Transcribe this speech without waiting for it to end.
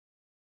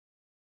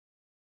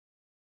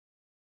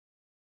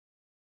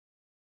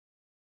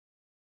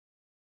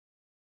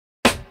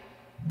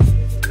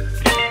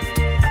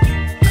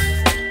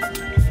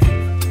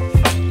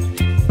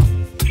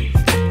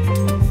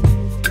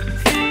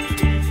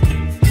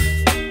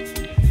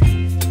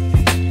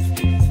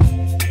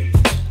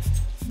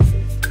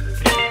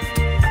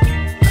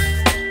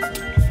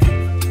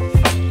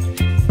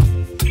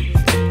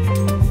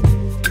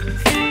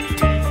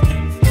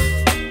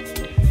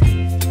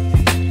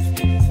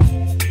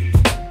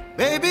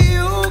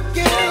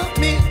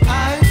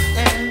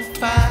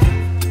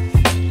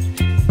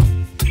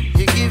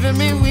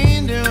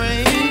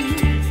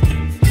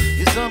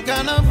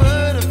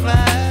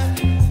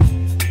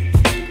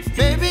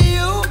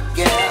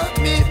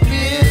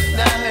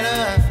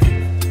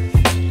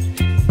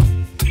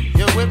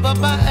up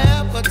my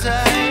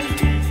appetite.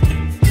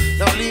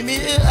 Don't leave me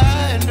here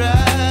high and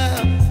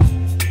dry.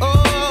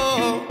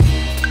 Oh,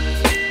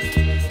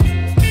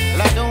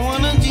 well, I don't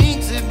wanna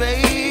jinx it,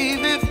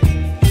 baby,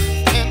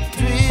 and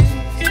twist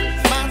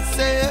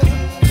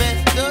myself at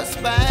the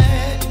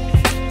spine.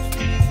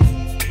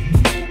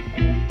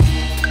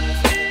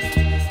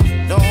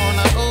 Don't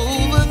wanna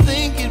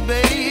overthink it,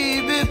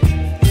 baby.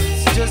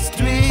 It's just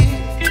twist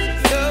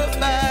your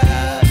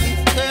body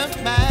and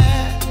mine.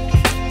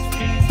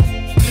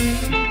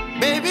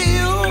 Baby,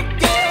 you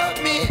give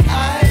me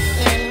ice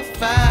and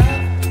fire.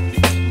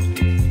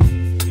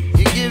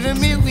 You're giving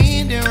me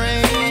wind and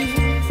rain.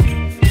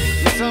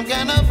 You're some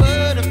kind of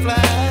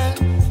butterfly.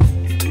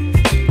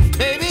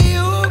 Baby,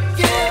 you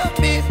give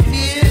me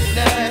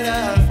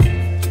midnight.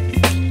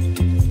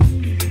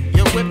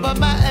 You whip up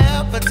my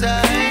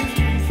appetite.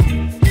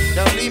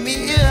 Don't leave me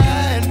here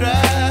high and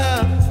dry.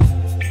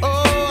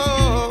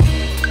 Oh,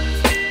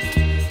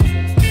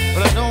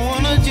 but I don't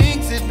wanna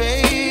jinx it,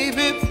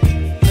 baby.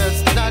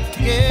 Let's not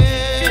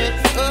get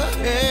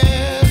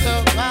ahead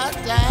of my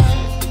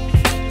time.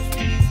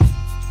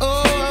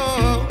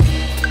 Oh,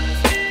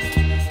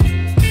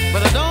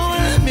 but I don't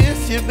wanna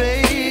miss you,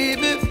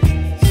 baby.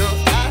 So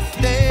I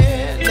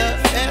stand up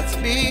and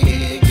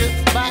speak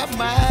my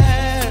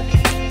mind.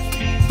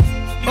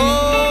 Oh.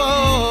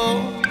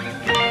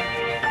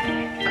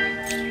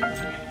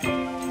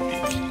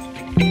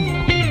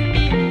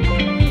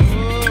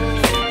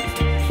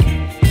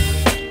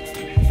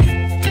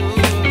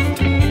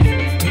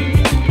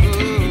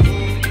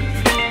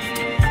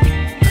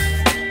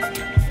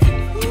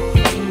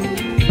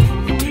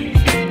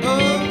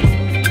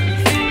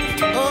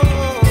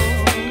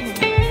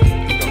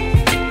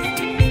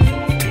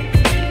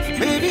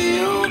 Baby,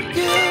 you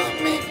give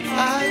me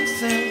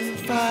ice and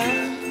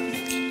fire.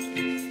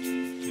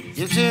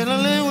 You're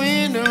chilling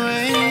wind and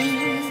rain.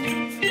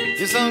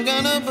 You're some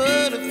kind of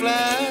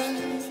butterfly.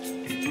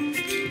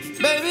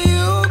 Baby,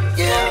 you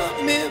give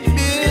me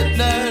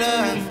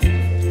midnight.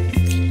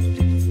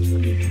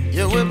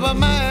 You whip up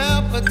my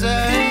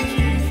appetite.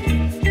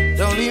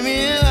 Don't leave me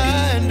here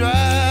high and dry.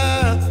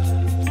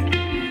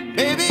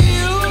 Baby,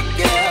 you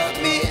give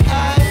me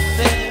ice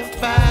and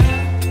fire.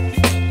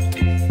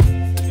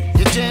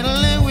 You're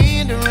channeling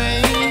wind and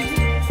rain.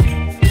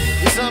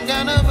 You're some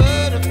kind of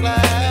butterfly.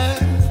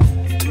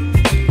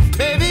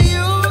 Baby,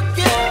 you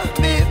give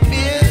me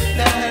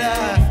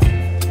midnight.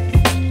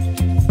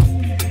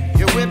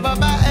 You whip up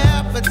my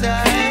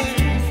appetite.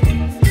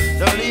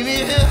 Don't leave me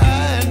here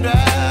high and dry.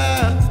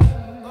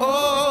 Oh,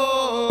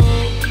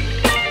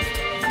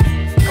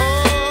 oh,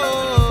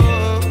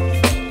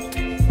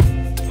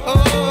 oh,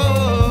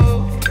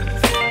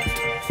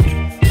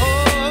 oh,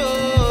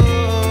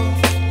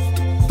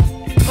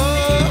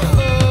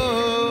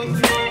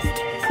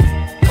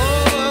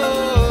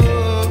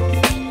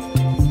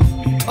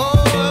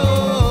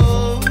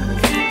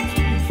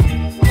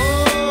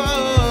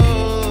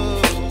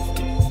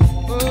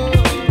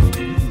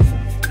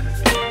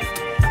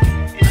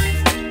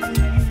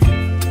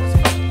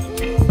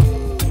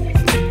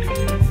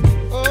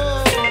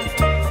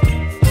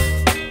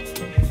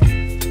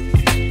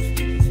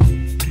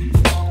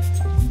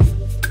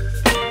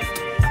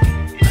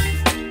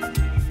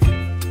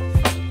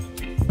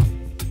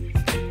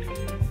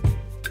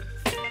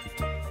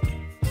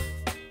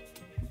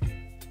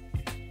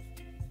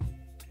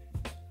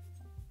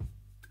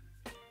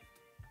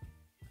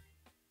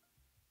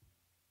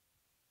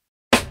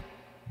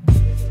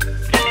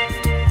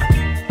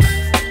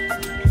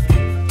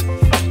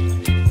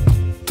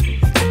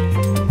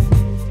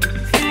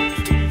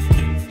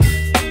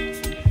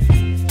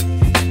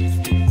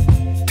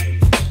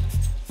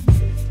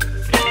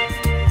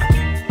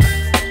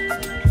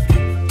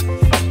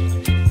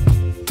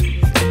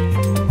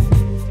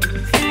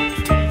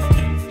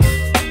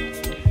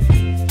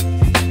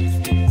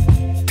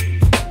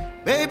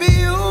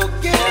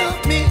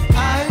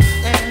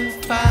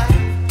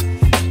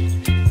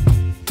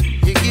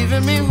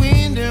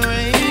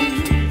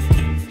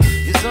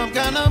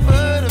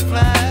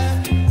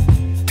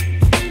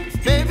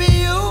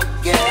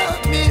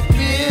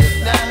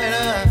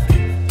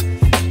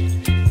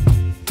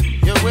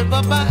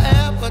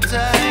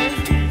 appetite.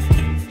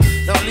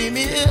 Don't leave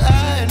me here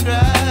high and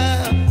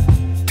dry.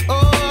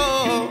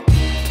 Oh,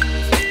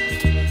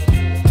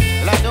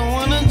 well, I don't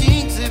wanna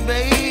jinx it,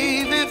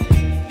 baby,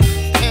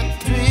 and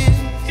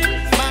twist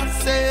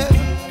myself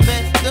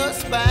at the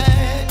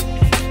spine.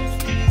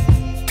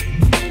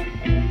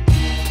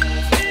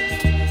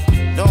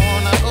 Don't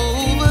wanna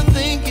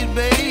overthink it,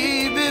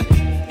 baby.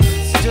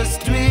 It's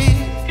just twist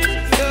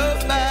your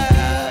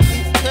body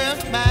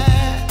and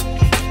mine.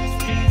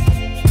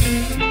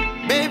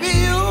 Baby,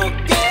 you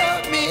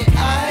give me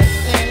ice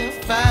and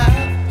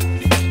fire.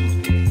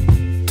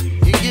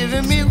 You're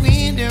giving me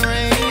wind and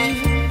rain.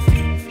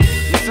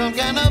 You're some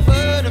kind of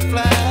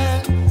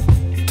butterfly.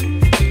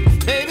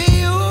 Baby,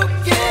 you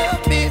give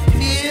me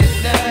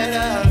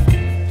midnight.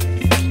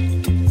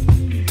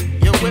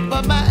 You whip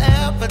up my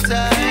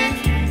appetite.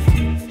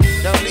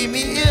 Don't leave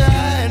me here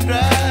high and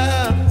dry.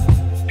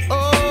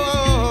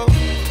 Oh,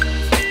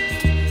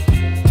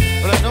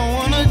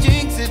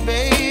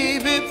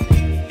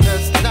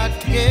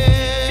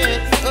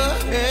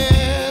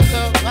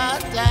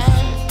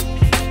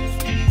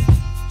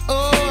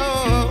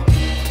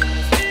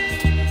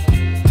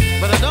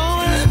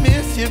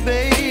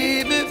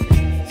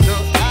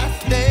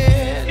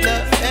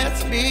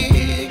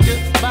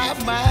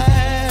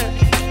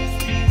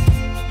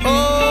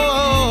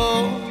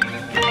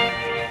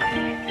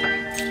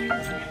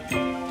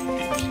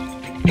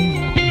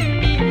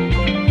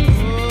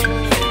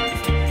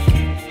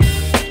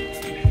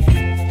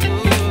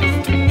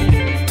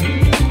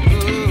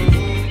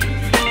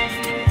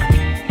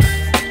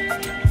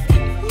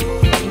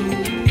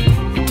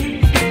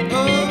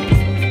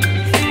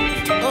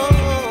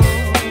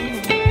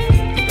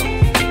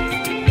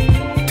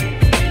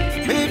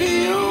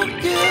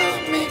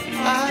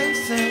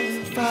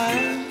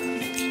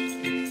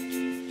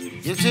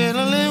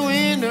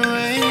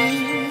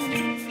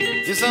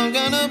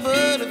 kind of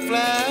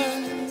butterfly.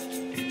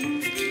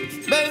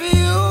 Baby,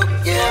 you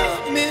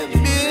give me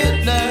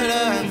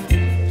midnight.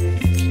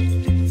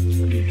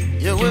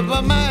 You whip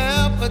up my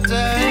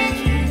appetite.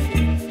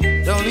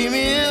 Don't leave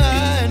me here